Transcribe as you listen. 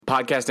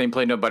Podcast Ain't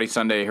Play Nobody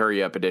Sunday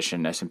Hurry Up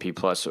Edition, S&P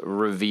Plus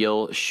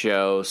reveal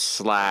show /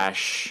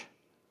 special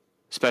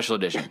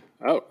edition.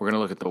 Oh. We're going to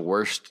look at the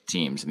worst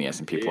teams in the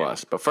S&P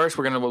Plus. But first,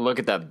 we're going to look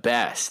at the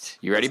best.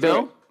 You ready,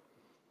 Bill?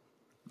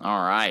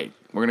 All right.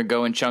 We're going to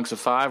go in chunks of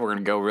 5. We're going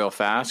to go real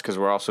fast because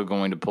we're also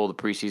going to pull the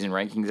preseason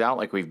rankings out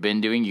like we've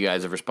been doing. You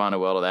guys have responded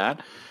well to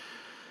that.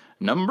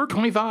 Number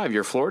 25,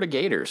 your Florida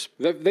Gators.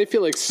 They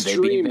feel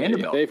extremely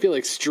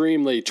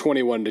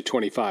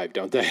 21-25,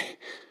 don't they?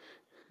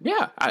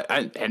 Yeah,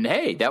 and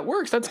hey, that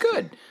works. That's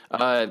good.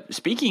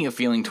 Speaking of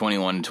feeling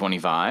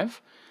 21-25,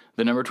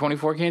 the number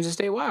 24 Kansas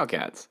State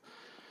Wildcats.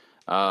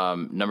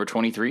 Number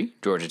 23,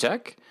 Georgia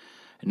Tech.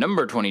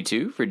 Number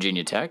 22,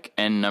 Virginia Tech.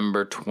 And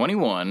number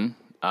 21,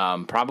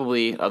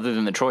 probably other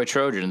than the Troy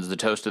Trojans, the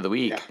toast of the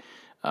week,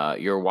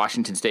 your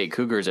Washington State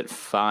Cougars at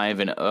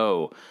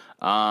 5-0.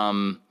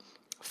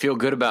 Feel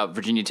good about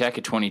Virginia Tech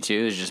at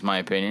 22. This is just my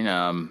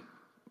opinion.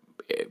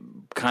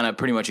 Kind of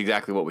pretty much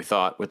exactly what we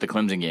thought with the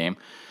Clemson game.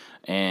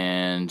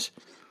 And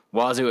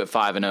Wazoo at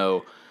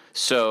 5-0.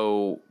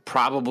 So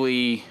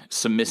probably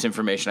some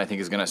misinformation I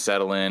think is going to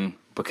settle in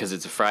because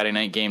it's a Friday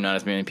night game. Not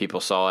as many people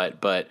saw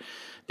it, but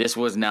this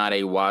was not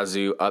a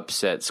Wazoo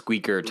upset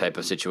squeaker type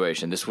of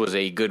situation. This was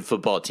a good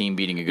football team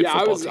beating a good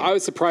football team. I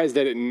was surprised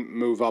that it didn't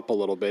move up a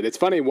little bit. It's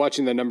funny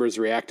watching the numbers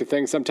react to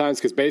things sometimes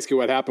because basically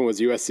what happened was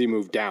USC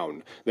moved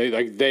down.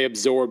 They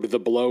absorbed the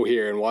blow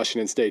here, and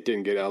Washington State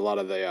didn't get a lot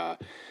of the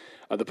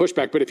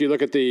pushback. But if you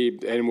look at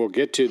and we'll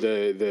get to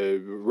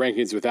the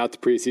rankings without the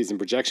preseason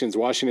projections,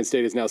 Washington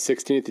State is now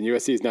 16th and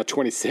USC is now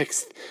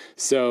 26th.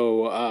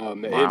 So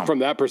and from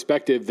that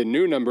perspective, the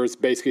new numbers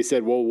basically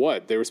said, well,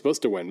 what? They were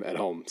supposed to win at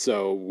home.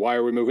 So why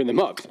are we moving them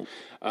up?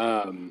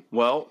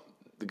 Well,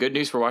 the good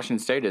news for Washington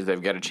State is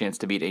they've got a chance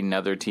to beat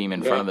another team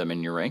in front of them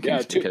in your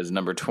rankings because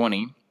number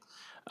 20,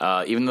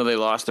 even though they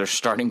lost their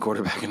starting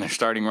quarterback and their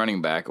starting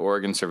running back,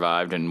 Oregon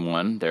survived and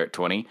won. They're at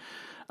 20.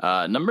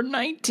 Number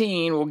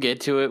 19, we'll get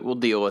to it. We'll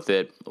deal with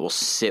it. We'll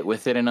sit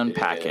with it and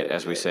unpack it,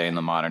 as we say in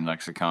the modern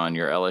lexicon.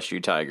 Your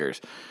LSU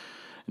Tigers.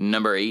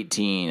 Number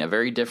 18, a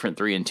very different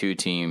 3-2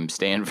 team,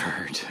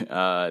 Stanford.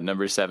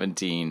 Number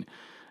 17,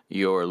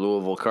 your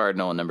Louisville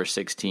Cardinal. Number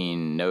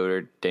 16,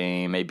 Notre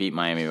Dame. They beat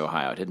Miami of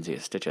Ohio. I didn't see a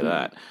stitch of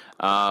that.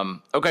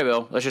 Okay,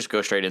 Bill, let's just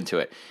go straight into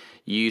it.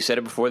 You said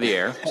it before the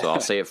air, so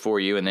I'll say it for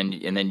you, and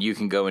then you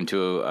can go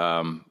into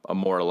a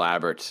more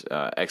elaborate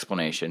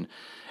explanation.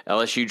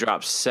 LSU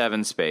dropped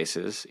 7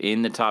 spaces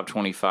in the top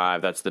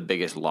 25. That's the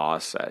biggest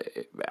loss,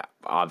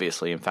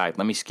 obviously. In fact,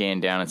 let me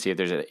scan down and see if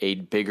there's a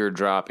bigger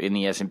drop in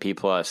the S&P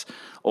Plus.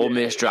 Ole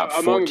Miss dropped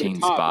 14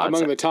 spots.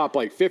 Among the top,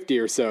 50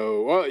 or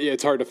so. Well, yeah,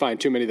 it's hard to find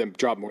too many of them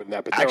drop more than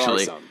that, but there are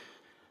some.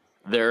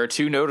 There are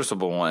 2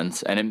 noticeable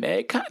ones, and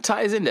it kind of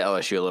ties into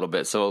LSU a little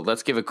bit. So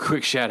let's give a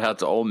quick shout-out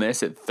to Ole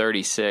Miss at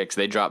 36.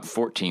 They dropped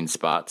 14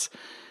 spots.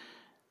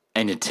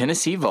 And the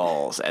Tennessee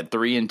Vols at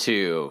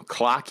 3-2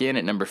 clock in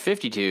at number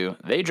 52.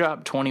 They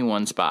dropped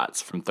 21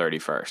 spots from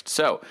 31st.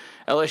 So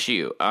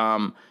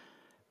LSU,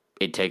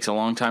 it takes a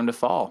long time to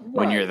fall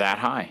when you're that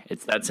high.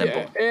 It's that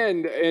simple. Yeah,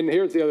 and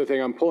here's the other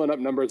thing. I'm pulling up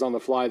numbers on the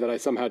fly that I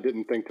somehow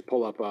didn't think to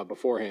pull up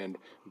beforehand.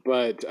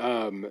 But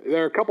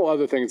there are a couple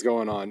other things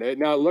going on.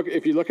 Now,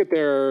 if you look at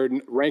their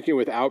ranking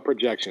without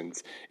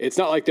projections, it's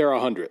not like they're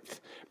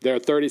 100th. They're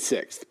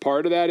 36th.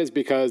 Part of that is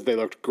because they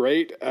looked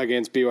great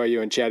against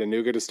BYU and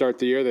Chattanooga to start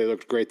the year. They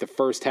looked great the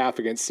first half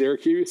against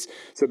Syracuse.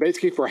 So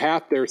basically for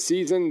half their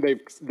season,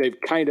 they've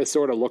kind of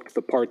sort of looked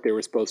the part they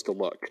were supposed to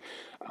look.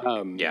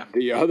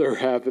 The other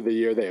half of the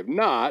year, they have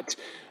not.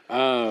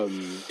 To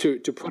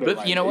put it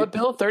but you know what,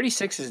 Bill?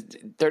 36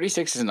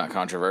 is not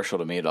controversial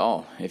to me at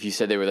all. If you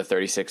said they were the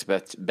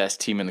 36th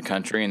best team in the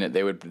country and that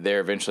they're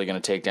eventually going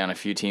to take down a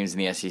few teams in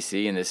the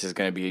SEC, and this is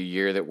going to be a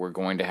year that we're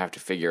going to have to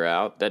figure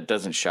out, that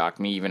doesn't shock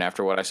me even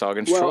after what I saw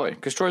against Troy,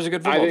 because Troy's a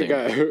good football team.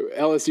 I think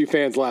LSU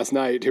fans last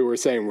night who were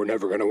saying we're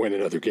never going to win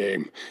another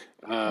game.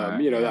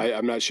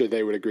 I'm not sure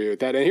they would agree with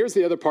that. And here's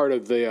the other part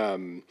of they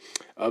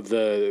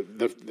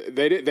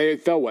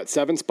fell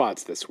 7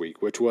 spots this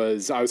week, which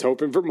was, I was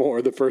hoping for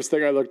more. The first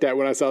thing I looked at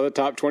when I saw the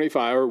top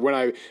 25, or when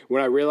I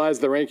realized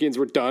the rankings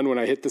were done, when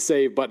I hit the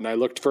save button, I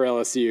looked for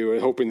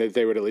LSU hoping that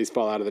they would at least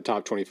fall out of the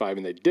top 25,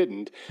 and they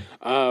didn't.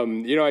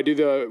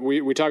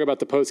 We talk about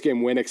the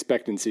post-game win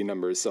expectancy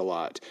numbers a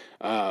lot.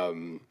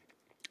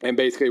 And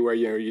basically where,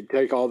 you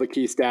take all the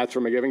key stats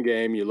from a given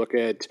game, you look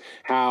at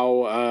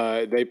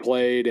how they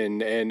played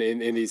and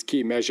in these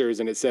key measures,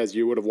 and it says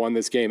you would have won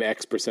this game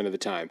X% of the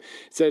time.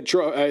 It said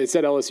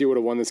LSU would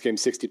have won this game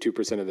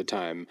 62% of the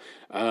time.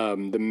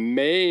 The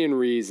main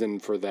reason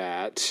for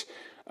that,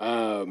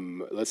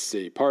 let's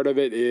see, part of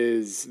it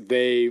is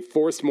they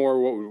forced more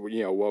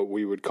what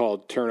we would call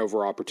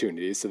turnover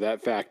opportunities, so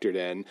that factored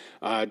in.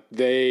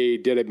 They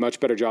did a much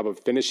better job of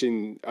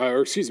finishing,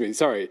 let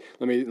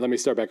me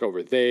start back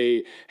over.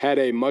 They had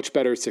a much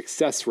better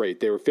success rate.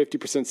 They were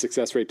 50%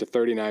 success rate to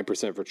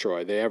 39% for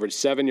Troy. They averaged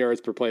 7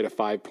 yards per play to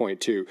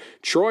 5.2.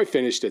 Troy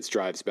finished its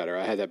drives better.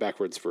 I had that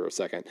backwards for a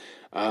second.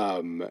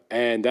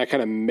 And that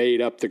kind of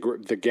made up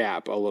the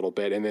gap a little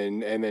bit. And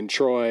then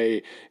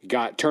Troy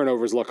got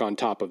turnovers look on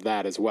top top of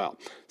that as well.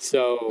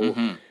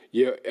 So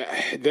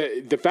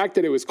the fact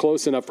that it was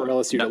close enough for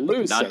LSU to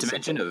lose, not to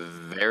mention a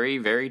very,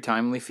 very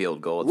timely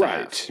field goal.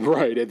 Right.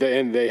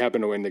 And they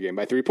happened to win the game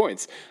by 3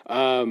 points.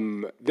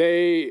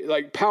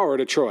 They power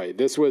to Troy.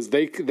 This was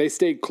they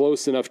stayed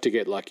close enough to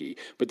get lucky,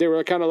 but they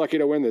were kind of lucky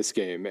to win this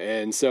game.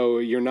 And so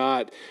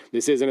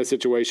this isn't a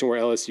situation where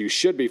LSU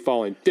should be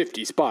falling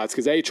 50 spots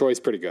because Troy's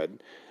pretty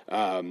good.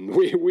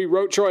 We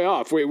wrote Troy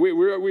off. We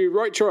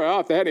wrote Troy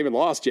off. They hadn't even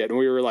lost yet, and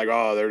we were like,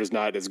 "Oh, they're just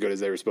not as good as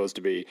they were supposed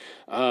to be."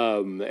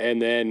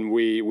 And then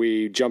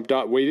we jumped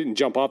up. We didn't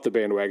jump off the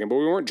bandwagon, but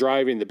we weren't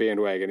driving the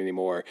bandwagon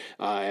anymore.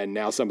 And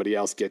now somebody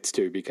else gets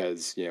to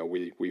because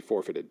we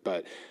forfeited.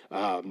 But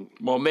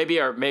well, maybe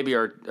our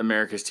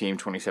America's Team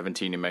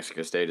 2017 New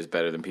Mexico State is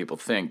better than people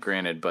think.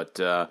 Granted, but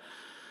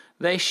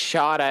they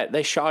shot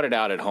it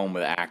out at home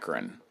with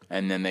Akron,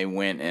 and then they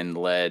went and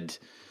led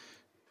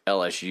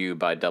LSU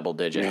by double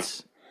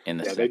digits in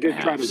the second half. They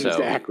did try to lose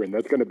to Akron.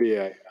 That's going to be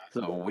a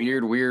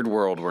weird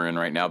world we're in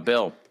right now.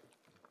 Bill,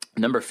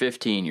 number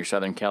 15, your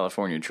Southern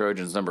California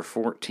Trojans. Number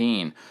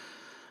 14,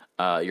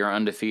 your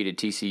undefeated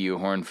TCU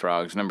Horned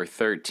Frogs. Number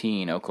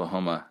 13,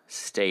 Oklahoma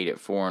State at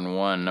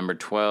 4-1. Number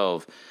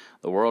 12,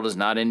 the world is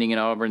not ending in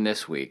Auburn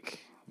this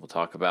week. We'll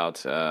talk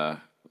about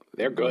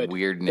they're good. The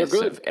weirdness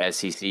of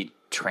SEC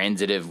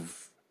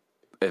transitive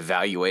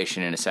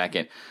evaluation in a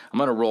second. I'm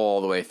going to roll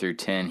all the way through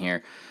 10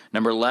 here.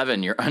 Number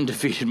 11, your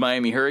undefeated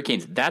Miami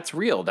Hurricanes. That's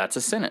real. That's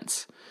a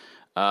sentence.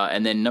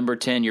 And then number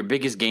 10, your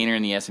biggest gainer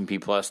in the S&P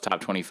Plus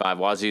top 25.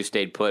 Wazoo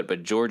stayed put,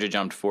 but Georgia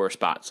jumped 4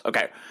 spots.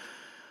 Okay.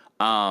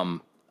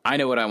 I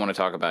know what I want to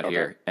talk about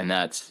here, and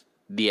that's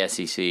the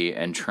SEC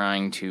and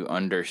trying to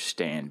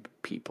understand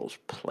people's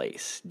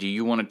place. Do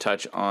you want to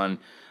touch on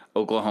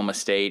Oklahoma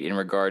State in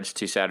regards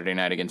to Saturday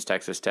night against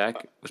Texas Tech?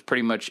 It was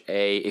pretty much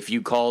if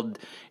you called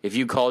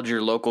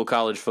your local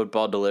college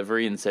football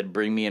delivery and said,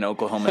 bring me an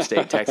Oklahoma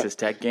State Texas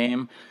Tech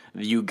game,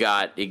 you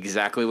got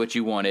exactly what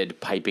you wanted,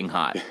 piping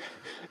hot.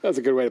 That's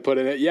a good way to put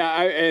it.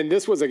 Yeah, and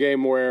this was a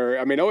game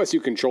where,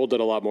 OSU controlled it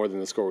a lot more than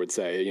the score would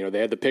say. They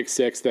had the pick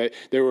six that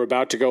they were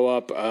about to go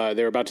up.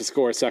 They were about to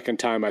score a second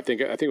time. I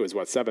think it was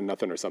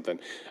 7-0 or something.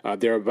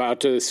 They were about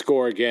to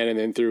score again, and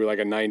then threw like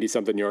a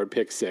 90-something yard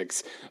pick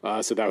six.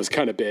 So that was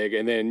kind of big.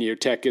 And then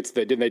Tech gets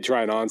didn't they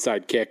try an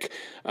onside kick?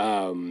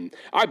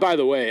 By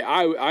the way,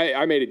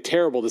 I made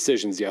terrible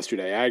decisions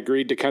yesterday. I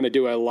agreed to kind of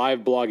do a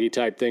live bloggy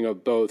type thing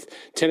of both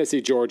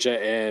Tennessee,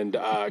 Georgia, and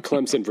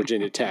Clemson,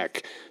 Virginia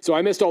Tech. So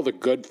I missed all the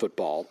good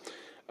football.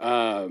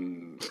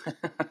 And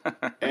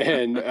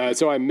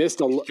so I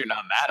missed a lot. You're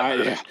not mad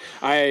about it.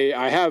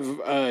 I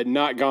have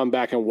not gone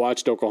back and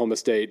watched Oklahoma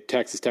State,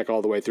 Texas Tech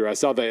all the way through. I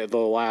saw the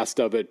last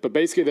of it, but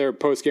basically their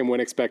post-game win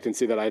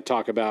expectancy that I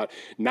talk about,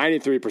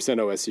 93%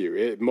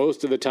 OSU.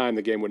 Most of the time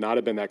the game would not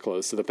have been that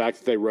close. So the fact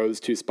that they rose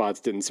 2 spots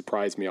didn't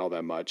surprise me all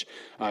that much.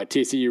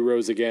 TCU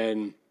rose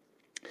again.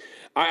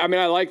 I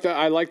like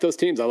those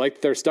teams. I like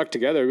that they're stuck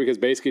together because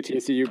basically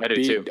TCU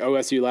beat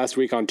OSU last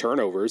week on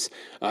turnovers.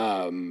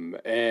 And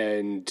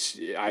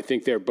I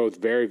think they're both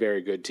very,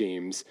 very good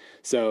teams.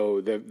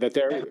 So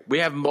we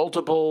have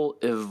multiple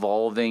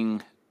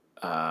evolving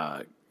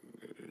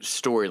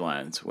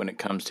storylines when it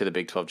comes to the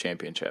Big 12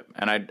 championship.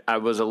 And I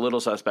was a little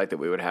suspect that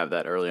we would have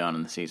that early on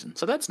in the season.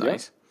 So that's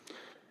nice. Yeah.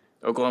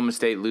 Oklahoma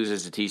State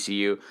loses to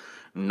TCU.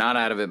 Not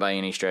out of it by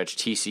any stretch.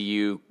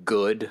 TCU,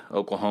 good.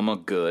 Oklahoma,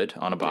 good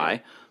on a bye.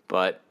 Yeah.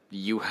 But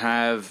you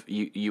have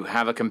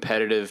a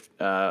competitive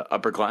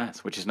upper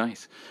class, which is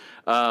nice.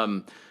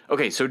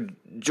 Okay, so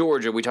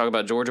Georgia, we talk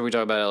about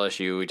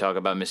LSU, we talk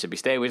about Mississippi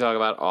State, we talk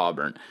about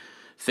Auburn.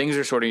 Things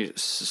are sort of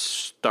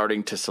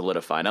starting to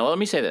solidify. Now, let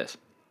me say this.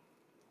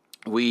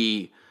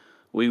 We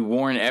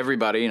warn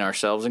everybody, and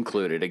ourselves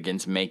included,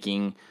 against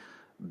making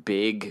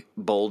big,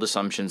 bold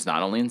assumptions,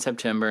 not only in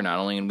September, not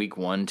only in week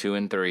 1, 2,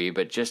 and 3,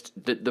 but just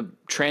the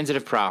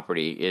transitive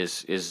property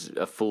is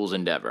a fool's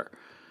endeavor.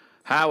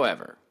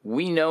 However,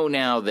 we know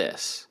now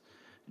this.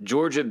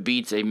 Georgia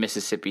beats a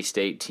Mississippi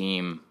State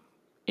team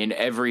in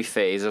every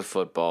phase of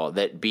football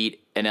that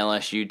beat an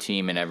LSU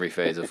team in every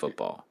phase of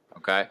football.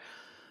 Okay?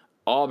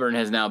 Auburn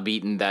has now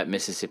beaten that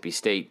Mississippi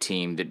State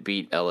team that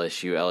beat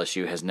LSU.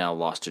 LSU has now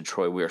lost to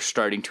Troy. We are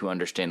starting to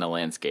understand the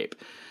landscape.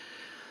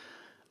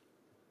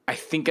 I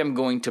think I'm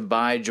going to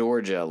buy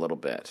Georgia a little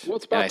bit. Well,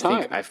 it's about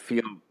time.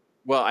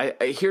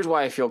 Here's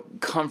why I feel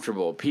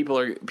comfortable. People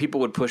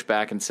would push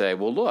back and say,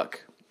 well,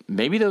 look,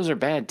 maybe those are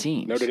bad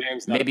teams. Notre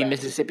Dame's not maybe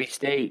Mississippi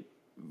State.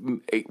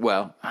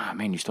 Well,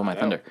 you stole my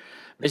thunder.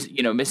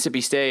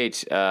 Mississippi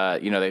State.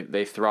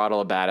 They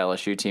throttle a bad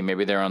LSU team.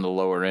 Maybe they're on the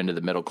lower end of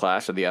the middle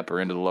class or the upper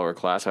end of the lower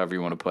class, however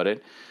you want to put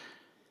it.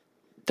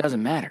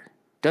 Doesn't matter.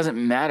 Doesn't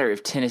matter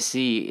if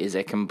Tennessee is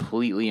a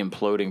completely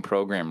imploding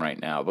program right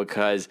now,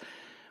 because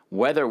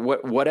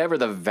whatever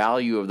the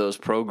value of those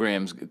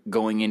programs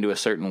going into a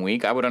certain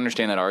week, I would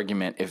understand that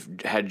argument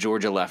had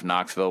Georgia left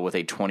Knoxville with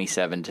a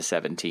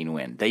 27-17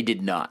 win. They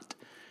did not.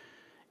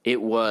 It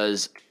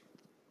was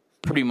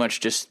pretty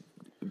much just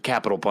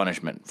capital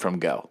punishment from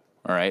go.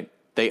 All right,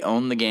 they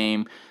owned the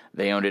game.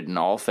 They owned it in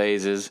all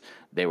phases.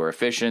 They were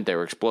efficient. They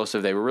were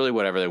explosive. They were really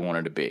whatever they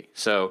wanted to be.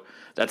 So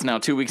that's now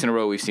 2 weeks in a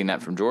row we've seen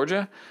that from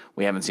Georgia.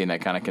 We haven't seen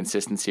that kind of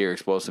consistency or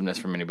explosiveness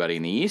from anybody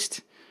in the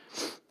East.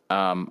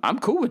 I'm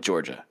cool with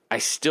Georgia. I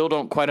still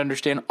don't quite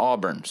understand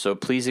Auburn. So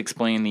please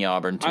explain the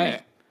Auburn to me.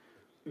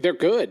 They're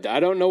good. I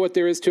don't know what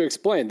there is to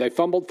explain. They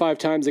fumbled 5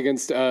 times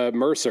against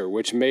Mercer,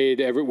 which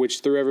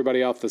threw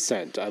everybody off the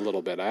scent a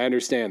little bit. I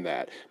understand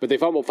that, but they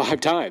fumbled 5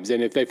 times,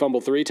 and if they fumble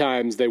 3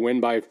 times, they win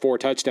by 4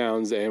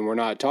 touchdowns. And we're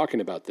not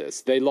talking about this.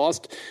 They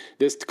lost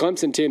this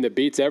Clemson team that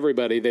beats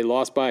everybody. They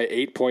lost by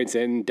 8 points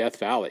in Death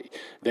Valley.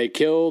 They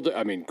killed.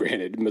 I mean,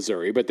 granted,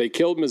 Missouri, but they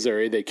killed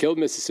Missouri. They killed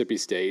Mississippi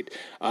State.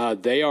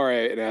 They are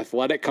an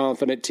athletic,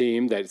 confident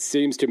team that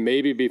seems to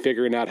maybe be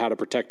figuring out how to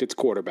protect its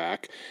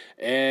quarterback.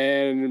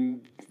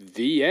 And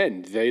the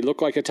end, they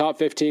look like a top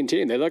 15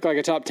 team. They look like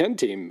a top 10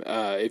 team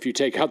if you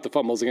take out the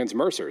fumbles against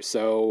Mercer.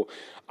 So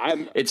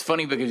it's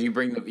funny because you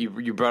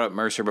brought up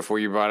Mercer before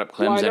you brought up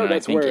Clemson. Well, I know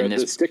that's where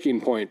the sticking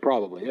point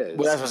probably is.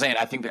 Well, that's what I'm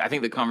saying. I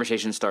think the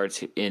conversation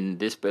starts in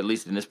this, at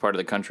least in this part of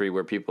the country,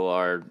 where people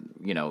are,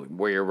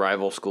 where your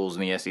rival schools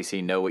in the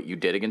SEC know what you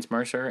did against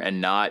Mercer,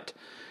 and not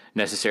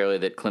necessarily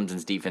that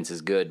Clemson's defense is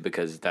good,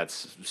 because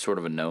that's sort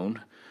of a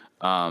known.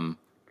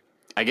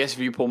 I guess if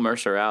you pull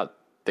Mercer out,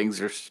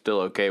 things are still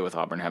okay with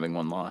Auburn having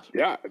 1 loss.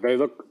 Yeah, they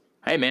look.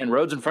 Hey, man,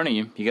 road's in front of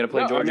you. You got to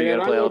play Georgia, you got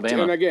to play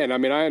Alabama. And again,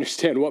 I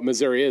understand what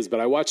Missouri is, but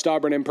I watched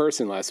Auburn in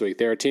person last week.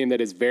 They're a team that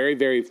is very,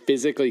 very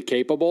physically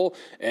capable,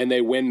 and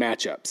they win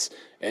matchups.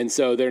 And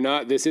so they're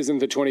not. This isn't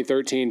the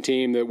 2013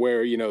 team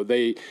where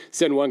they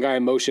send one guy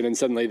in motion and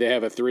suddenly they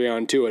have a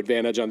 3-on-2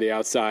 advantage on the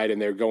outside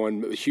and they're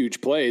going huge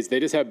plays.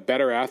 They just have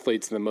better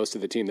athletes than most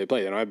of the team they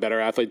play. They don't have better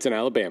athletes than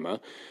Alabama.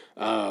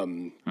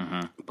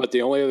 But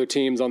the only other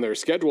teams on their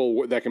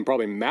schedule that can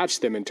probably match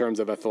them in terms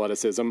of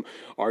athleticism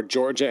are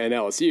Georgia and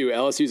LSU.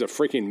 LSU's a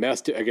freaking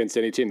mess against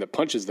any team that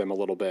punches them a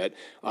little bit.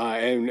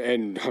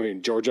 And I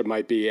mean, Georgia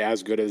might be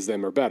as good as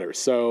them or better.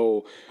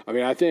 So, I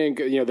mean, I think,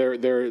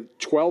 they're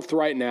 12th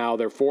right now.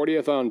 They're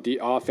 40th on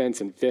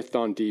offense and 5th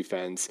on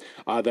defense.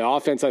 The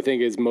offense, I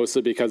think, is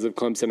mostly because of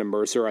Clemson and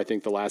Mercer. I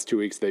think the last 2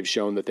 weeks they've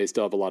shown that they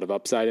still have a lot of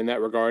upside in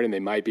that regard, and they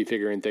might be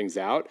figuring things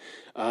out.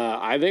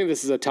 I think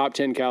this is a top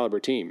 10 caliber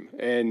team.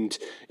 And,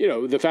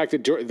 the fact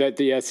that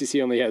the SEC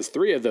only has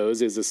 3 of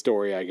those is a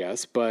story, I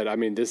guess. But, I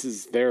mean,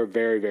 they're a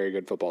very, very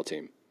good football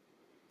team.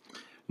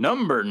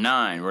 Number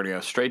 9, we're going to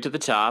go straight to the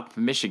top,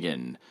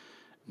 Michigan.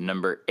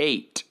 Number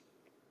 8,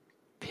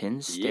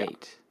 Penn State.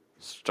 Yep.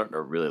 Starting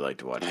to really like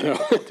to watch that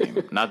football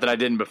team. Not that I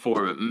didn't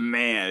before, but,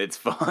 man, it's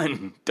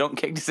fun. Don't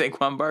kick to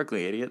Saquon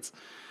Barkley, idiots.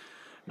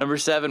 Number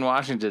 7,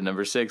 Washington.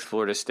 Number 6,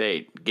 Florida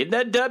State. Get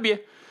that W.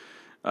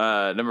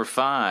 Number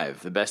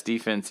 5, the best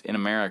defense in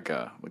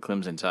America, the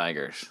Clemson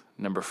Tigers.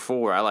 Number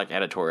 4, I like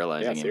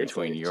editorializing in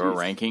between your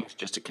rankings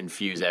just to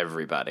confuse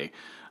everybody.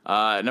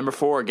 Number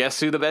 4, guess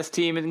who the best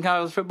team in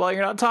college football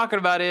you're not talking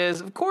about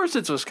is? Of course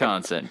it's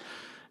Wisconsin.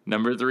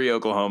 Number 3,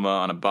 Oklahoma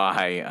on a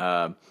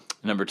bye.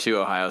 Number 2,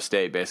 Ohio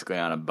State basically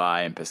on a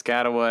bye in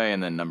Piscataway.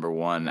 And then number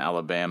 1,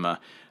 Alabama.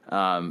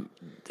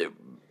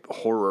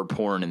 Horror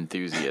porn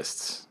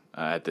enthusiasts.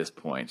 At this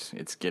point,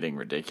 it's getting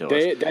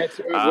ridiculous.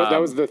 That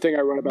was the thing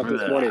I wrote about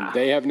this morning.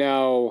 They have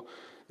now,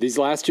 these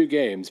last 2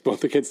 games,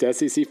 both against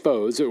SEC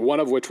foes, one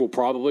of which will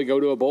probably go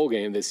to a bowl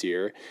game this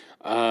year.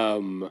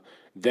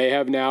 They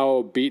have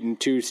now beaten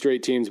 2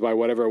 straight teams by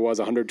whatever it was,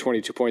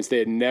 122 points. They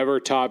had never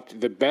topped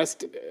the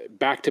best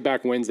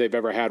back-to-back wins they've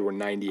ever had were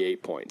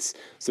 98 points.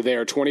 So they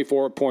are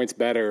 24 points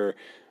better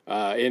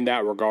in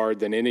that regard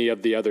than any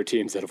of the other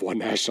teams that have won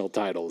national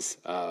titles.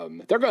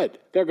 They're good.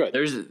 They're good.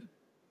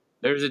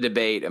 There's a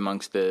debate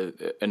amongst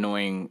the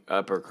annoying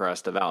upper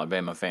crust of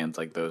Alabama fans,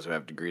 like those who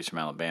have degrees from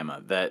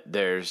Alabama, that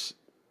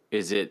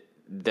is it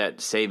that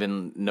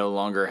Saban no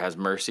longer has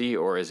mercy,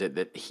 or is it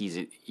that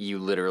you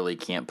literally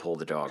can't pull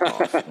the dog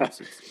off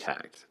once it's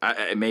attacked?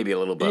 It may be a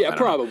little bit. Yeah,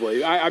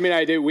 probably.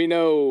 I do. We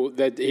know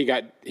that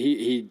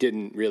he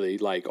didn't really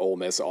like Ole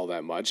Miss all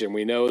that much, and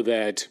we know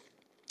that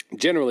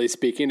generally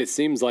speaking, it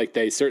seems like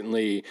they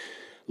certainly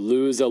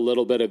lose a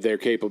little bit of their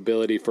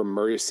capability for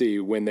mercy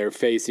when they're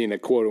facing a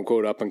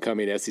quote-unquote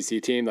up-and-coming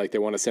SEC team. Like they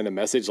want to send a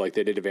message like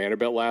they did to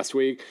Vanderbilt last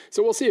week.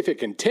 So we'll see if it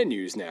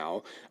continues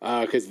now,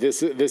 because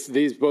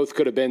these both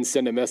could have been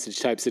send-a-message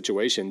type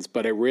situations.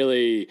 But it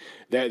really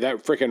that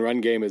freaking run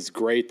game is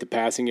great. The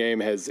passing game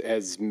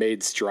has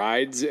made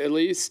strides at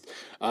least.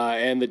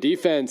 And the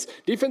defense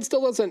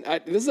still doesn't.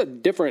 This is a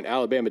different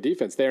Alabama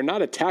defense. They are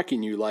not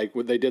attacking you like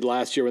what they did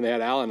last year when they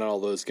had Allen and all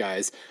those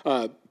guys.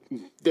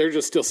 They're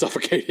just still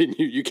suffocating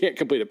you. You can't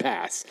complete a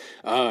pass,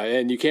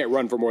 and you can't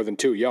run for more than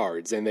 2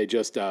 yards, and they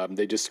just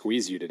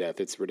squeeze you to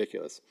death. It's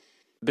ridiculous.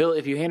 Bill,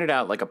 if you handed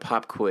out like a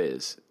pop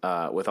quiz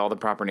with all the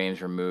proper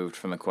names removed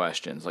from the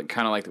questions, like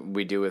kind of like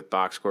we do with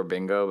box score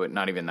bingo, but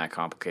not even that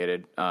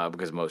complicated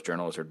because most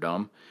journalists are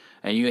dumb,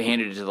 and you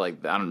handed it to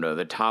like, I don't know,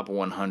 the top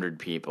 100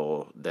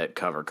 people that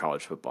cover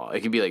college football.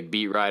 It could be like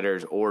beat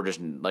writers or just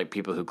like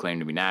people who claim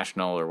to be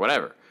national or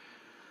whatever.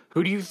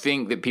 Who do you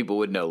think that people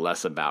would know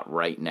less about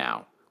right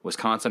now?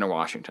 Wisconsin or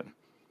Washington?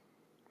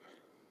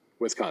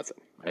 Wisconsin.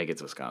 I think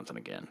it's Wisconsin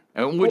again,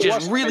 which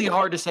is really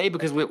hard to say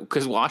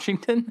because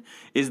Washington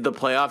is the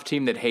playoff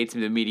team that hates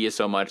the media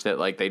so much that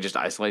like they just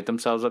isolate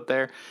themselves up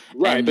there.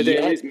 Right, and but they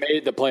at least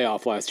made the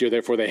playoff last year,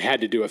 therefore they had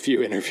to do a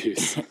few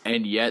interviews.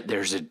 And yet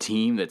there's a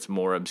team that's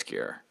more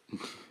obscure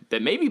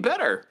that may be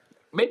better.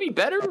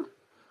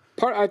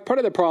 Part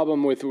of the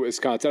problem with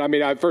Wisconsin, I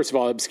mean, first of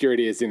all,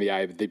 obscurity is in the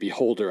eye of the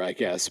beholder, I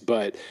guess.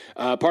 But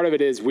part of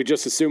it is we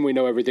just assume we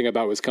know everything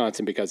about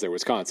Wisconsin because they're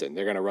Wisconsin.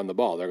 They're going to run the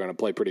ball. They're going to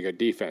play pretty good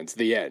defense,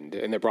 the end.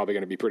 And they're probably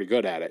going to be pretty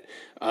good at it.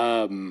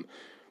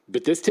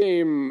 But this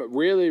team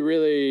really,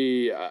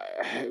 really,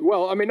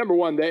 well, I mean, number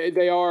one,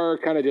 they are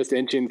kind of just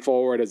inching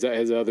forward as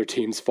other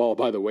teams fall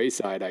by the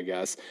wayside, I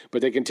guess.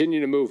 But they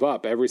continue to move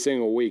up every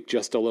single week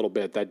just a little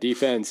bit. That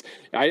defense,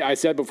 I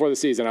said before the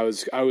season, I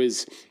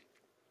was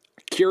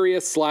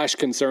curious /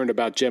 concerned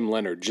about Jim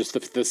Leonhard,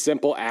 just the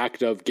simple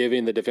act of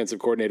giving the defensive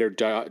coordinator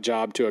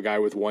job to a guy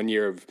with 1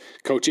 year of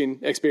coaching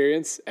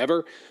experience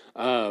ever.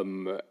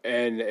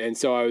 And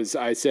so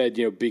I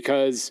said,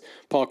 because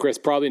Paul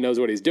Chryst probably knows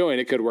what he's doing,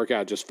 it could work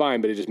out just fine,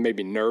 but it just made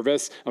me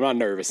nervous. I'm not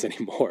nervous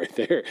anymore.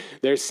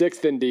 They're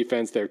sixth in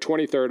defense. They're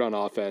 23rd on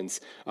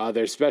offense.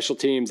 Their special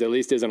teams at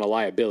least isn't a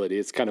liability.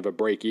 It's kind of a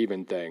break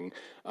even thing.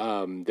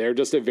 They're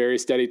just a very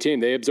steady team.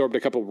 They absorbed a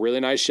couple really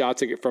nice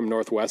shots from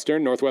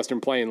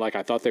Northwestern playing like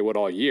I thought they would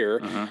all year.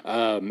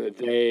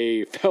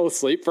 They fell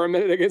asleep for a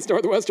minute against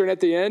Northwestern at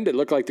the end. It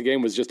looked like the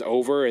game was just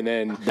over, and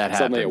then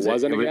suddenly it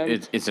wasn't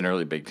again. It's an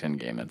early Big Ten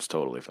game. That's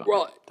totally fine.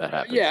 Well, that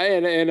happens. Yeah,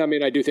 and I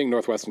mean, I do think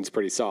Northwestern's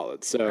pretty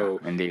solid. So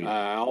yeah, indeed.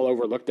 I'll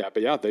overlook that.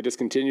 But yeah, they just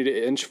continue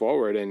to inch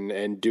forward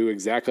and do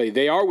exactly.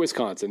 They are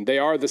Wisconsin. They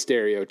are the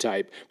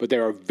stereotype, but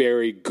they're a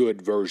very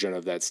good version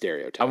of that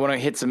stereotype. I want to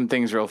hit some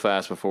things real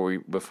fast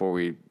before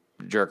we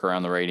jerk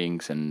around the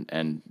ratings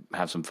and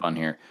have some fun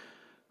here.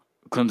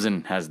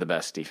 Clemson has the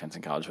best defense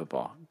in college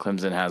football.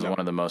 Clemson has one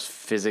of the most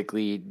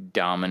physically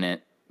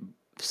dominant,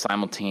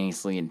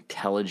 simultaneously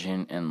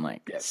intelligent and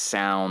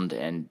sound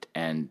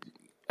and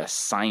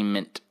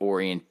assignment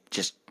orient,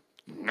 just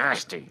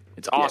nasty.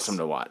 It's awesome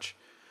to watch.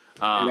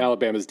 And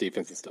Alabama's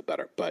defense is still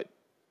better, but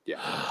yeah.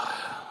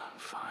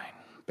 Fine.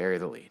 Bury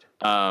the lead.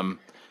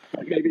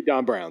 Maybe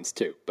Don Brown's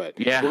too, but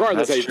yeah,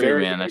 regardless, that's true,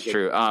 man. That's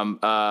true.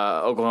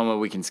 Oklahoma,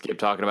 we can skip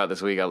talking about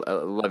this week. I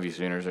love you,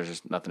 Sooners. There's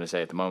just nothing to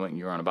say at the moment.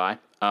 You're on a bye.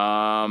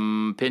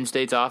 Penn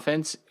State's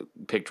offense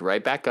picked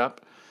right back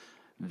up.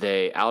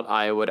 They out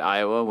Iowa'd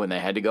Iowa when they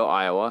had to go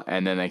Iowa,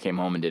 and then they came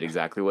home and did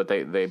exactly what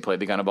they played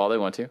the kind of ball they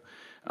want to.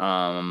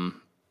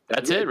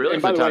 That's it, really,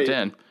 for the top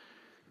 10.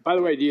 By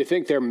the way, do you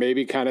think they're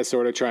maybe kind of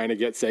sort of trying to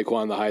get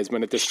Saquon the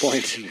Heisman at this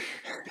point?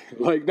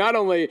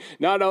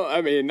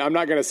 I mean, I'm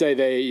not going to say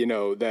that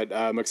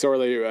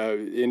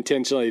McSorley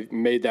intentionally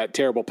made that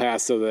terrible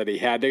pass so that he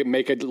had to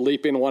make a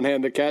leaping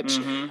one-handed catch.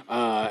 And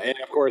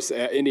of course,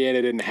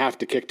 Indiana didn't have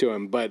to kick to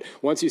him. But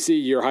once you see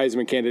your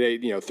Heisman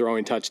candidate,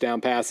 throwing touchdown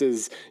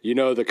passes,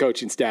 the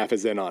coaching staff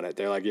is in on it.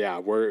 They're like, yeah,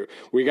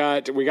 we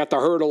got the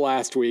hurdle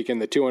last week in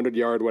the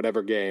 200-yard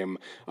whatever game.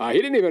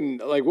 He didn't even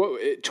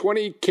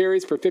 20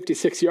 carries for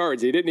 56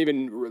 yards. He didn't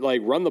even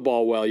run the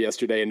ball well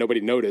yesterday, and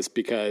nobody noticed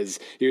because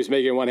he was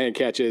making one-hand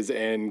catches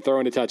and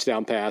throwing a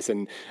touchdown pass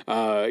and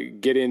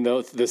getting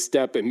the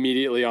step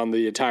immediately on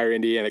the entire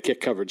Indiana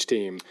kick coverage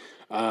team.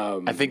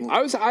 Go ahead.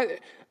 I was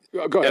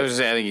just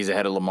saying, I think he's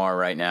ahead of Lamar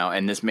right now,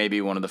 and this may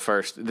be one of the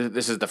first.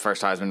 This is the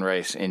first Heisman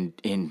race in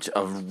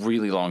a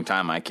really long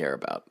time I care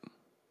about.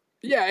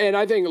 Yeah, and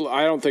I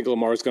don't think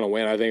Lamar's going to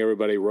win. I think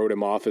everybody wrote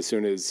him off in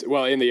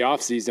the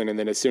offseason, and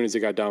then as soon as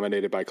he got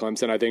dominated by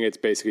Clemson, I think it's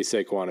basically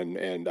Saquon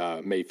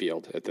and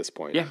Mayfield at this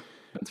point. Yeah,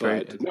 that's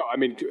right. No, I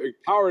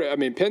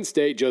mean, Penn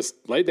State just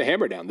laid the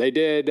hammer down. They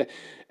did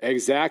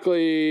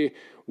exactly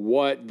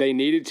what they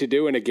needed to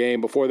do in a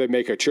game before they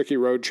make a tricky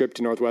road trip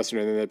to Northwestern,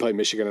 and then they play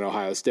Michigan and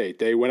Ohio State.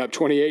 They went up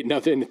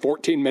 28-0,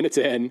 14 minutes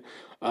in.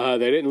 They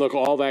didn't look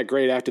all that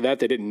great after that.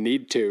 They didn't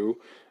need to.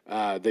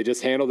 They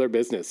just handled their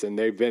business, and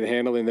they've been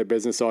handling their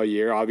business all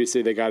year.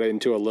 Obviously, they got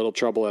into a little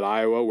trouble at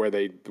Iowa where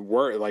they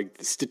were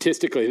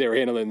statistically they were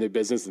handling their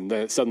business, and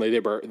then suddenly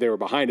they were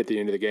behind at the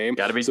end of the game.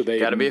 Got to be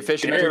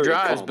efficient in your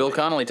drives. Bill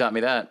Connolly taught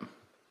me that.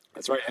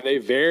 That's right, and they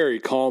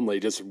very calmly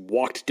just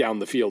walked down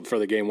the field for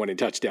the game-winning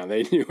touchdown.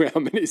 They knew how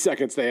many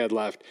seconds they had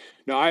left.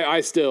 No, I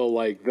still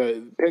like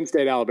the Penn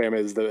State Alabama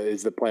is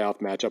the playoff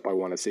matchup I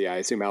want to see. I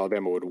assume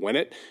Alabama would win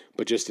it,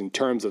 but just in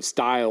terms of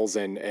styles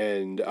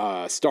and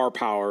star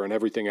power and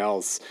everything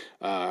else,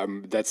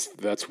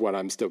 that's what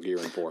I'm still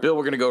gearing for. Bill,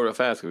 we're going to go real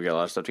fast because we got a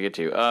lot of stuff to get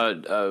to.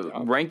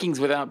 Rankings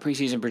without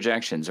preseason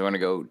projections. We're going to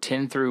go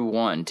 10 through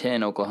 1.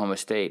 10 Oklahoma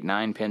State,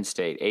 9 Penn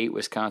State, 8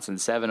 Wisconsin,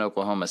 7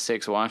 Oklahoma,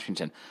 6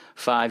 Washington,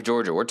 5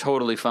 Georgia. We're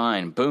totally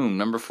fine. Boom.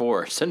 Number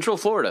 4, Central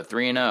Florida,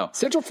 3-0.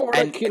 Central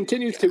Florida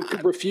continues to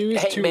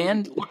refuse to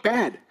look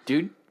bad.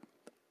 Dude,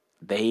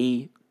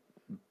 they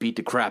beat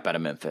the crap out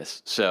of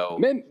Memphis. So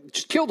men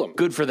just killed them.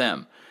 Good for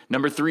them.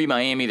 Number 3,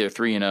 Miami. They're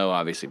 3-0.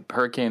 Obviously,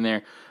 Hurricane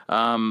there.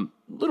 A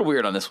little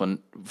weird on this one.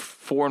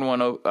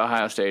 4-1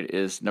 Ohio State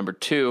is number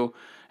 2,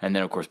 and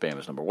then of course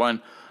Bama's number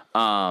 1.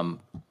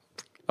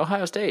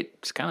 Ohio State.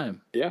 It's kind of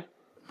yeah.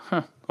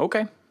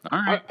 Okay. All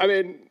right. I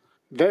mean,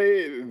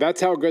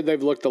 that's how good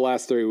they've looked the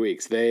last 3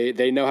 weeks.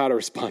 They know how to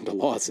respond to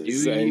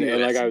losses. And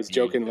like I was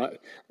joking.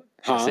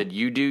 I said,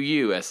 you do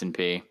you,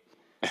 S&P.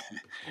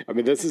 I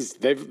mean,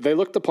 they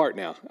look the part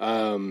now,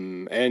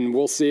 and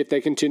we'll see if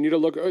they continue to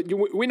look.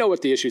 We know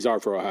what the issues are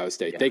for Ohio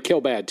State. Yeah. They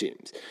kill bad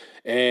teams,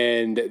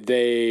 and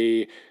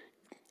they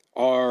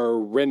are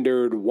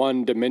rendered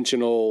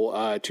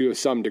one-dimensional to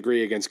some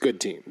degree against good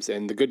teams,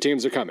 and the good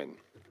teams are coming.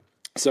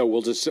 So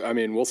we'll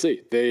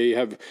see. They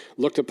have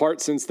looked apart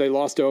since they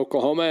lost to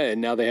Oklahoma,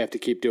 and now they have to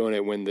keep doing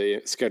it when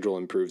the schedule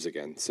improves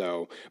again.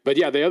 So, but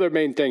yeah, the other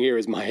main thing here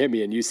is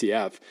Miami and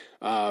UCF,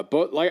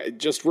 but like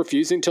just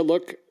refusing to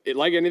look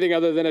like anything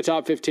other than a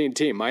top 15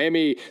 team.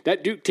 Miami,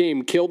 that Duke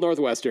team killed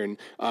Northwestern,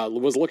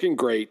 was looking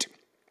great.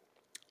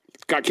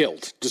 Got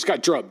killed, just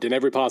got drubbed in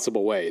every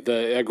possible way.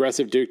 The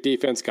aggressive Duke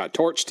defense got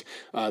torched.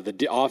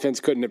 The offense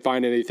couldn't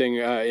find anything,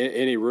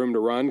 any room to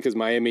run because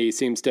Miami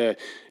seems to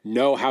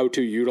know how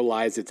to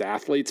utilize its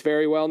athletes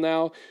very well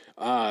now.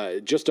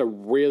 Just a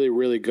really,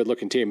 really good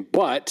looking team.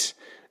 But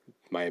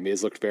Miami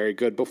has looked very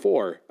good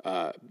before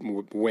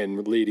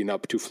when leading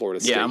up to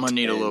Florida State. Yeah, I'm gonna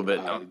need a little bit.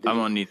 I'm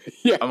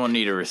gonna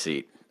need a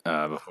receipt.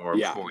 Before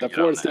the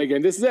Florida State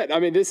game. This is it. I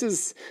mean, this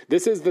is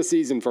the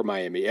season for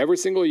Miami. Every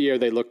single year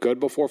they look good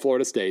before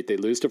Florida State. They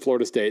lose to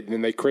Florida State, and then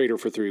they crater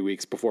for 3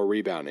 weeks before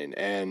rebounding.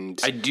 And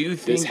I do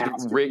think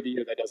Richt.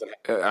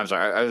 I'm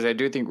sorry. I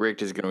do think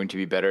Richt is going to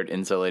be better at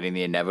insulating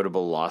the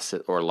inevitable loss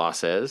or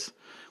losses,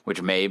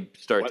 which may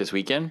start this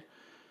weekend.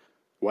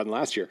 Wasn't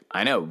last year.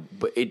 I know,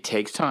 but it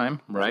takes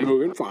time, right?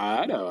 Moving forward.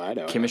 I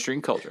know. Chemistry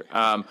and culture.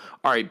 All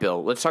right,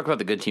 Bill, let's talk about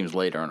the good teams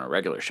later on our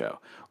regular show.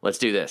 Let's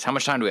do this. How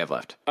much time do we have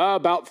left?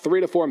 About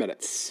 3 to 4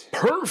 minutes.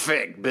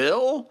 Perfect,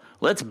 Bill.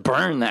 Let's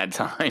burn that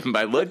time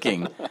by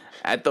looking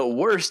at the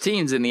worst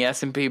teams in the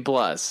S&P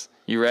Plus.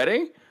 You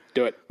ready?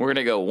 Do it. We're going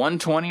to go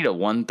 120 to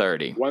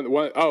 130.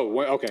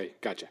 Okay.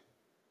 Gotcha.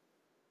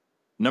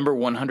 Number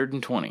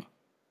 120,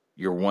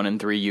 your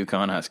 1-3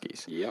 UConn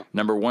Huskies. Yeah.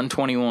 Number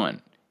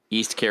 121,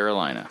 East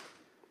Carolina.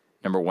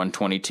 Number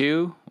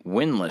 122,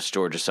 winless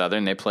Georgia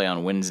Southern. They play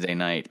on Wednesday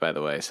night, by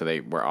the way, so they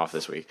were off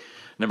this week.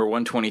 Number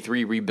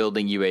 123,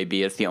 rebuilding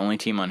UAB. It's the only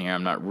team on here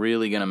I'm not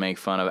really going to make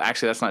fun of.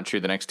 Actually, that's not true.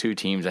 The next two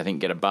teams, I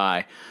think, get a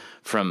bye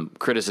from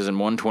criticism.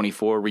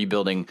 124,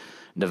 rebuilding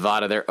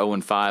Nevada. They're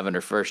 0-5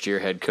 under first-year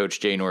head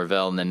coach Jay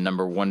Norvell. And then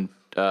number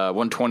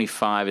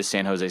 125 is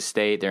San Jose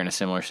State. They're in a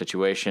similar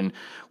situation.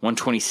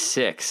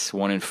 126,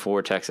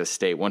 1-4 Texas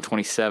State.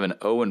 127,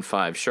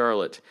 0-5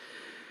 Charlotte.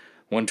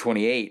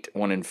 128,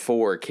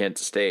 1-4 Kent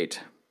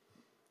State.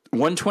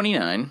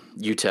 129,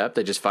 UTEP.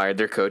 They just fired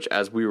their coach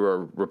as we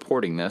were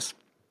reporting this.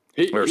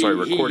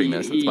 Recording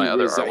this. That's my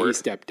other artwork. He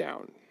stepped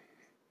down.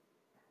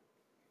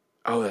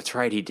 Oh, that's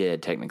right. He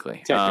did,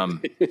 technically.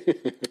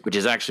 Which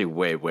is actually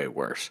way, way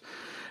worse.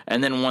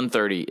 And then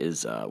 130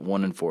 is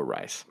 1-4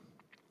 Rice.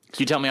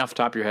 Can you tell me off the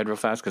top of your head real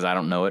fast? Because I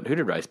don't know it. Who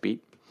did Rice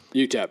beat?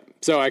 UTEP.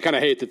 So I kind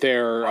of hate that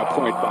they're a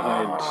point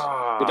behind,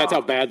 but that's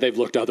how bad they've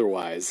looked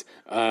otherwise.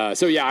 I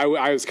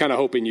was kind of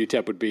hoping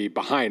UTEP would be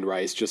behind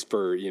Rice just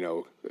for,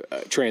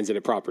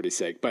 transitive property's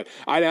sake. But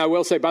I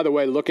will say, by the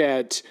way, look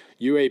at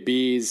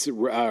UAB's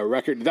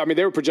record. I mean,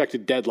 they were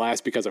projected dead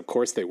last because, of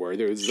course, they were.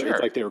 It's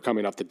like they were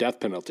coming off the death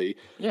penalty,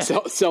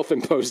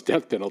 self-imposed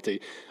death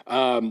penalty.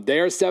 They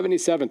are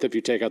 77th if you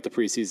take out the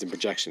preseason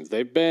projections.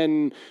 They've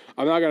been.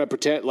 I'm not going to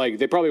pretend like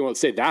they probably won't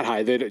stay that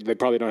high. They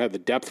probably don't have the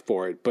depth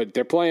for it, but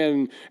they're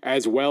playing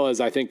as well as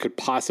I think could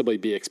possibly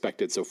be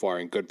expected so far,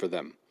 and good for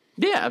them.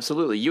 Yeah,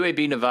 absolutely.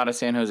 UAB, Nevada,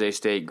 San Jose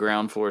State,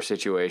 ground floor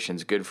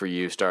situations. Good for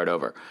you. Start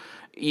over.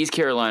 East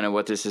Carolina,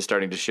 what this is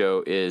starting to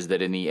show is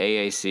that in the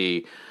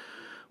AAC,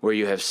 where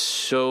you have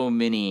so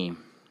many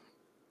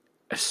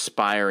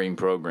aspiring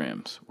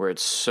programs, where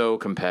it's so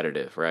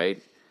competitive,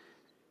 right?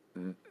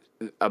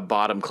 A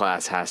bottom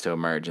class has to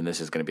emerge, and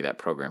this is going to be that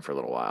program for a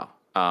little while.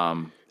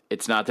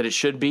 It's not that it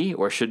should be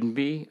or shouldn't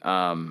be.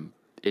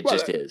 It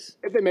just is.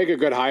 If they make a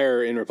good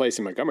hire in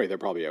replacing Montgomery, they're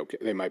probably okay.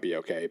 They might be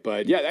okay.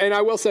 But yeah, and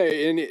I will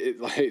say,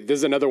 this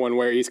is another one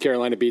where East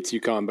Carolina beats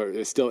UConn, but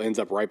it still ends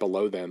up right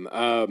below them.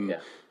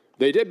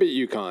 They did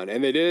beat UConn,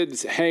 and they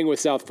did hang with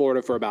South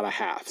Florida for about a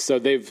half. So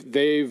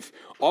they've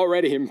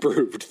already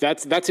improved.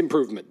 That's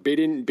improvement.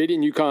 Beating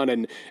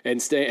UConn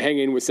and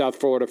hanging with South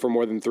Florida for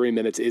more than 3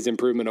 minutes is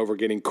improvement over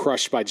getting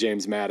crushed by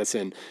James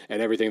Madison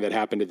and everything that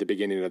happened at the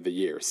beginning of the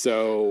year.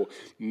 So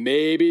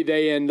maybe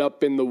they end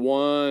up in the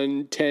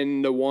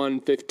 110 to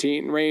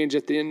 115 range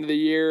at the end of the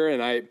year,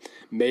 and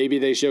maybe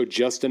they show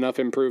just enough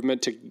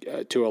improvement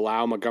to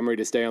allow Montgomery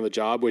to stay on the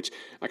job, which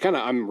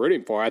I'm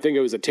rooting for. I think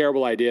it was a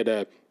terrible idea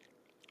to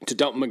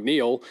dump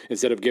McNeil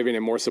instead of giving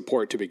him more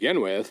support to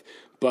begin with.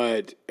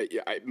 But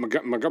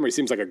Montgomery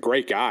seems like a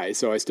great guy,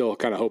 so I still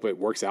kind of hope it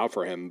works out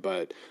for him.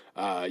 But,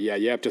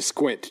 you have to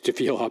squint to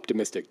feel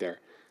optimistic there.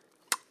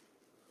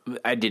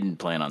 I didn't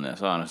plan on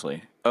this,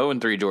 honestly.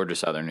 0-3 Georgia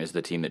Southern is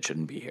the team that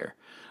shouldn't be here.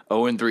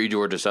 0-3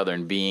 Georgia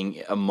Southern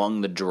being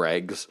among the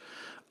dregs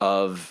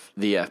of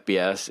the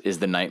FBS is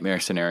the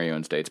nightmare scenario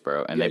in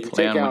Statesboro. And they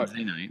play on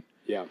Wednesday night.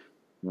 Yeah.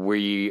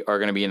 we are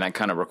going to be in that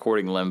kind of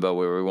recording limbo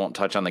where we won't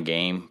touch on the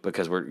game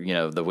because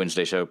the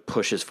Wednesday show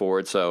pushes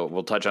forward. So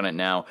we'll touch on it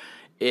now.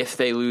 If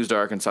they lose to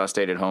Arkansas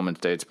State at home in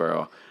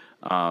Statesboro,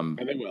 and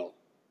they will,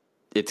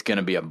 it's going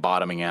to be a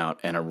bottoming out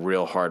and a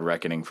real hard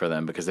reckoning for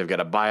them because they've got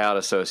a buyout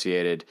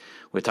associated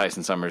with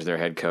Tyson Summers, their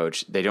head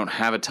coach. They don't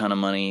have a ton of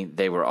money.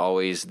 They were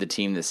always the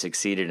team that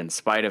succeeded in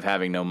spite of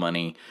having no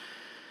money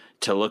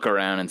to look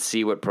around and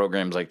see what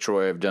programs like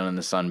Troy have done in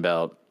the Sun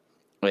Belt.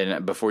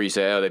 And before you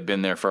say, they've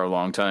been there for a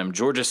long time,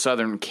 Georgia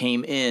Southern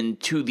came in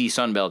to the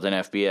Sun Belt and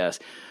FBS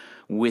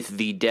with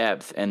the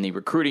depth and the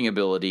recruiting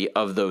ability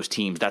of those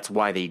teams. That's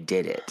why they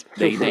did it.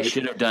 They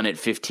should have done it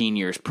 15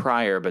 years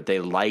prior, but they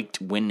liked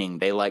winning.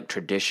 They liked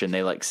tradition.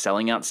 They liked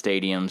selling out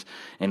stadiums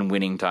and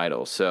winning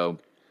titles. So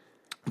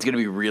it's going to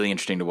be really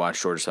interesting to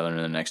watch Georgia Southern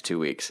in the next 2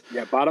 weeks.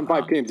 Yeah, bottom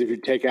 5 teams, if you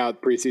take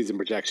out preseason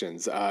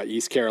projections.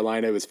 East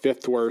Carolina is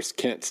 5th worst,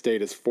 Kent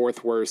State is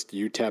 4th worst,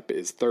 UTEP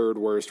is 3rd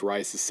worst,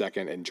 Rice is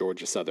 2nd, and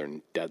Georgia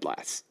Southern dead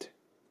last.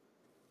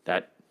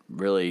 That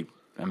really,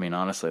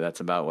 honestly, that's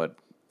about what...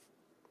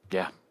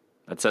 Yeah,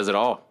 that says it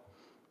all.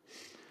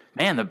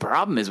 Man, the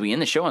problem is we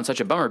end the show on such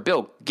a bummer.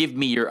 Bill, give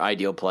me your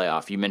ideal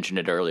playoff. You mentioned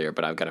it earlier,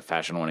 but I've got to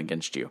fashion one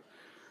against you.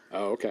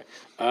 Oh, okay.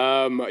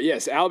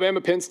 Yes,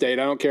 Alabama, Penn State.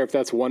 I don't care if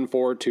that's 1-4,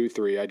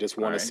 2-3. I just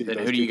want to see. Then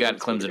who do you got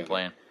Clemson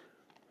playing?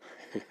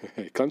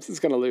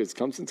 Clemson's going to lose.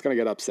 Clemson's going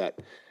to get upset.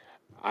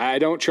 I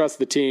don't trust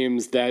the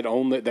teams that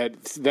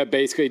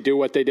basically do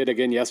what they did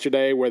again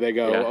yesterday, where they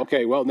go,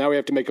 okay, well, now we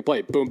have to make a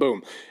play, boom,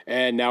 boom,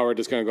 and now we're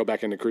just going to go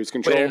back into cruise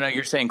control. Wait, no,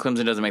 you're saying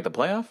Clemson doesn't make the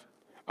playoff?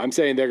 I'm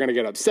saying they're going to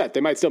get upset.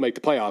 They might still make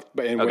the playoff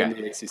and win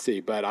the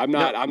ACC, but I'm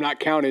not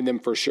counting them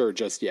for sure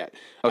just yet.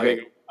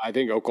 Okay. I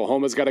think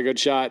Oklahoma's got a good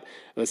shot.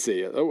 Let's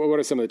see. What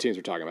are some of the teams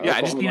we're talking about? Yeah,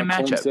 I just need a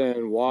matchup.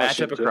 Clemson,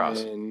 Washington. Matchup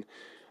across.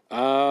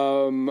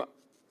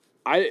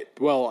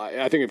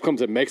 I think if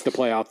Clemson makes the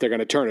playoff, they're going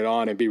to turn it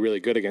on and be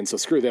really good again. So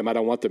screw them. I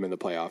don't want them in the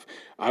playoff.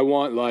 I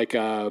want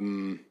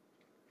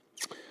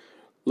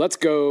let's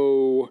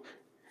go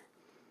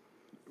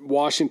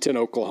Washington,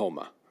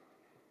 Oklahoma.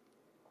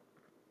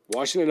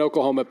 Washington,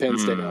 Oklahoma, Penn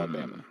State,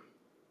 Alabama.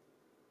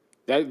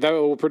 That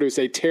will produce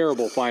a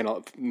terrible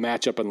final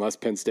matchup unless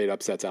Penn State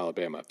upsets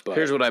Alabama. But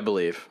here's what I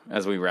believe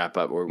as we wrap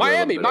up.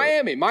 Miami,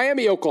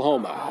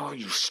 Oklahoma. Oh,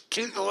 you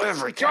steal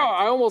everything. Oh,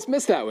 I almost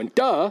missed that one.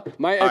 Duh.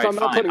 I'm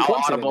not putting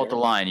Clemson audible at the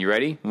line. You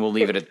ready? We'll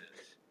leave it at...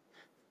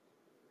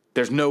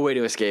 There's no way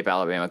to escape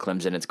Alabama,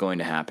 Clemson. It's going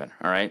to happen.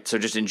 All right? So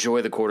just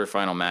enjoy the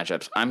quarterfinal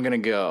matchups. I'm going to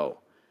go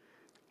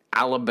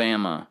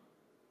Alabama,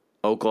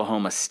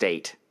 Oklahoma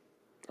State.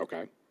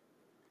 Okay.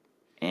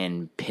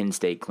 And Penn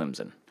State,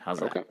 Clemson. How's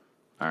that? Okay.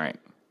 All right.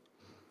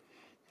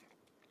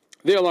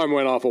 The alarm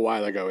went off a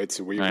while ago.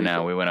 I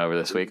know. We went over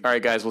this week. All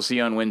right, guys. We'll see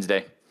you on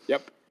Wednesday.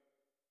 Yep.